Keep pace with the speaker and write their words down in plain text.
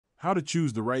How to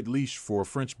choose the right leash for a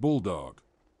French Bulldog.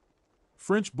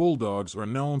 French Bulldogs are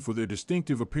known for their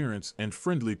distinctive appearance and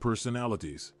friendly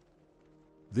personalities.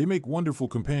 They make wonderful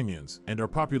companions and are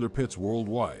popular pets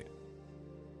worldwide.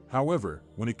 However,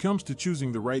 when it comes to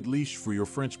choosing the right leash for your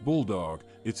French Bulldog,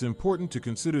 it's important to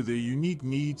consider their unique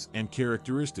needs and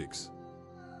characteristics.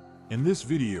 In this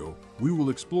video, we will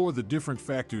explore the different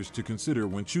factors to consider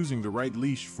when choosing the right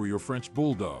leash for your French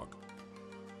Bulldog.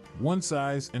 1.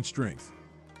 Size and strength.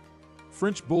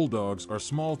 French Bulldogs are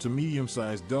small to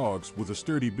medium-sized dogs with a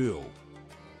sturdy build.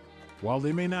 While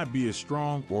they may not be as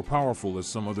strong or powerful as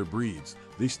some other breeds,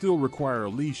 they still require a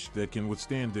leash that can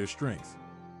withstand their strength.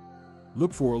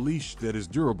 Look for a leash that is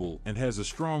durable and has a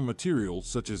strong material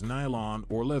such as nylon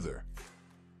or leather.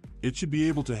 It should be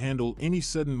able to handle any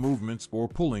sudden movements or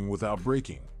pulling without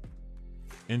breaking.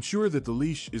 Ensure that the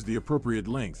leash is the appropriate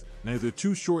length, neither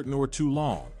too short nor too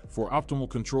long, for optimal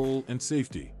control and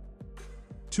safety.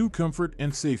 2. Comfort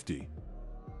and safety.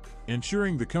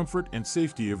 Ensuring the comfort and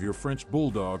safety of your French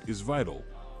Bulldog is vital.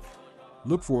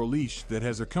 Look for a leash that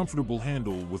has a comfortable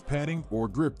handle with padding or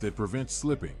grip that prevents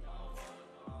slipping.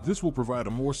 This will provide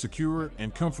a more secure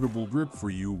and comfortable grip for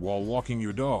you while walking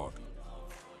your dog.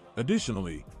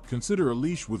 Additionally, consider a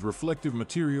leash with reflective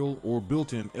material or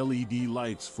built-in LED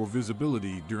lights for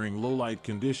visibility during low-light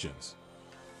conditions.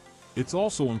 It's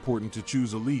also important to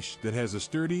choose a leash that has a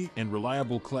sturdy and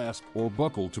reliable clasp or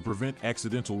buckle to prevent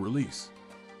accidental release.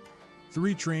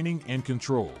 3. Training and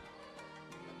control.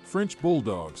 French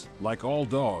Bulldogs, like all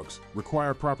dogs,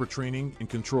 require proper training and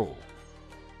control.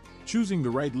 Choosing the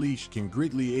right leash can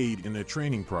greatly aid in their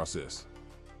training process.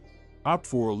 Opt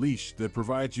for a leash that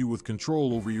provides you with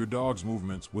control over your dog's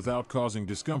movements without causing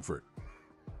discomfort.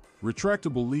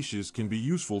 Retractable leashes can be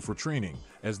useful for training,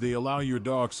 as they allow your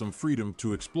dog some freedom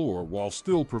to explore while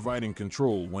still providing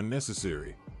control when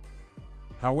necessary.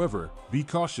 However, be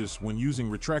cautious when using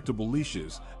retractable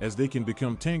leashes, as they can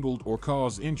become tangled or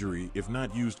cause injury if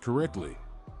not used correctly.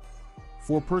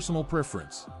 4. Personal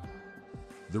preference.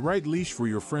 The right leash for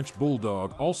your French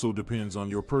Bulldog also depends on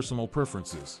your personal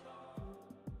preferences.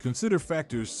 Consider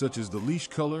factors such as the leash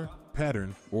color,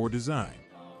 pattern, or design.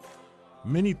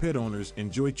 Many pet owners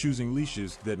enjoy choosing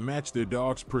leashes that match their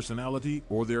dog's personality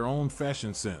or their own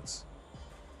fashion sense.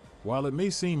 While it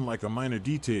may seem like a minor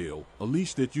detail, a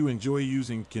leash that you enjoy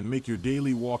using can make your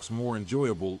daily walks more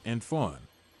enjoyable and fun.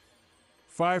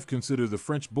 5. Consider the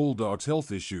French Bulldog's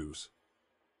health issues.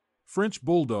 French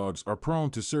Bulldogs are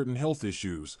prone to certain health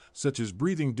issues, such as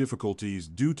breathing difficulties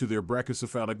due to their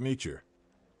brachycephalic nature.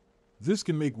 This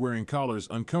can make wearing collars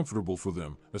uncomfortable for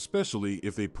them, especially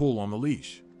if they pull on the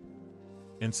leash.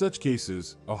 In such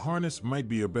cases, a harness might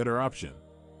be a better option.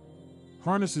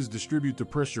 Harnesses distribute the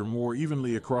pressure more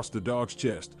evenly across the dog's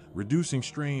chest, reducing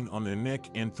strain on their neck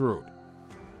and throat.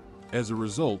 As a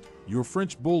result, your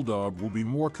French Bulldog will be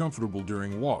more comfortable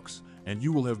during walks, and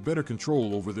you will have better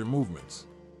control over their movements.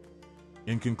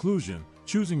 In conclusion,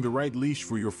 choosing the right leash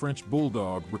for your French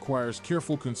Bulldog requires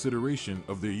careful consideration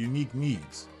of their unique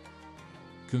needs.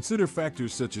 Consider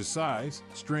factors such as size,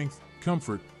 strength,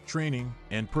 comfort, training,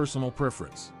 and personal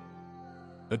preference.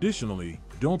 Additionally,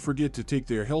 don't forget to take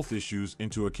their health issues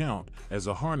into account, as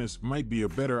a harness might be a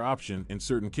better option in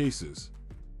certain cases.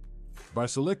 By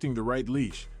selecting the right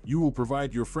leash, you will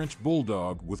provide your French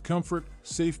Bulldog with comfort,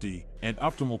 safety, and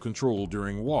optimal control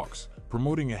during walks,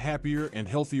 promoting a happier and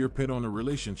healthier pet-owner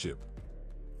relationship.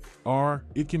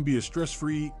 It can be a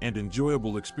stress-free and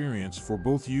enjoyable experience for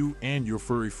both you and your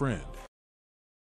furry friend.